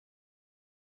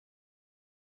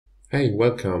Hey,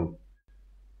 welcome.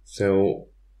 So,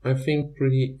 I think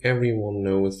pretty everyone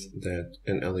knows that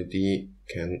an LED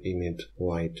can emit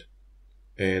light.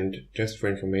 And just for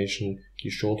information, the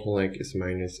shorter leg is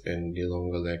minus and the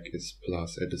longer leg is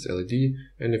plus at this LED.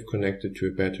 And if connected to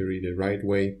a battery the right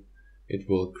way, it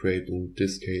will create, in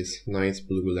this case, nice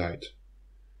blue light.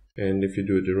 And if you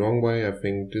do it the wrong way, I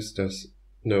think this does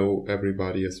know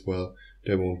everybody as well,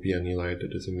 there won't be any light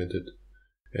that is emitted.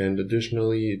 And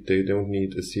additionally, they don't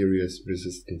need a series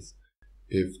resistance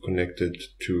if connected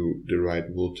to the right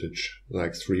voltage,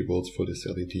 like 3 volts for this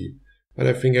LED. But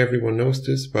I think everyone knows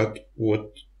this, but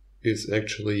what is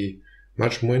actually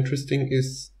much more interesting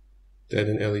is that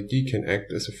an LED can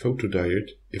act as a photodiode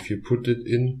if you put it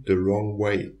in the wrong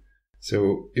way.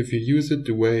 So if you use it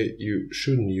the way you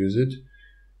shouldn't use it,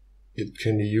 it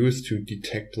can be used to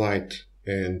detect light,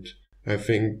 and I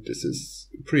think this is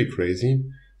pretty crazy.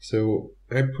 So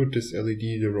I put this LED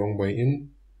the wrong way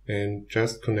in and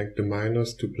just connect the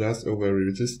minus to plus over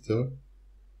a resistor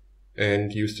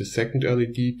and use the second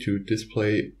LED to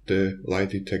display the light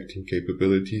detecting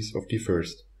capabilities of the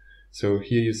first. So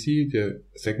here you see the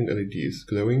second LED is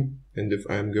glowing, and if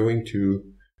I'm going to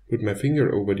put my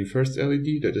finger over the first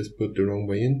LED that is put the wrong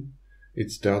way in, it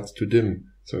starts to dim.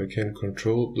 So I can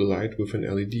control the light with an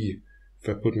LED. If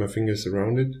I put my fingers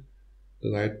around it, the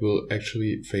light will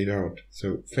actually fade out.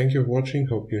 So thank you for watching,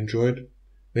 hope you enjoyed.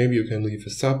 Maybe you can leave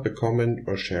a sub, a comment,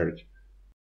 or share it.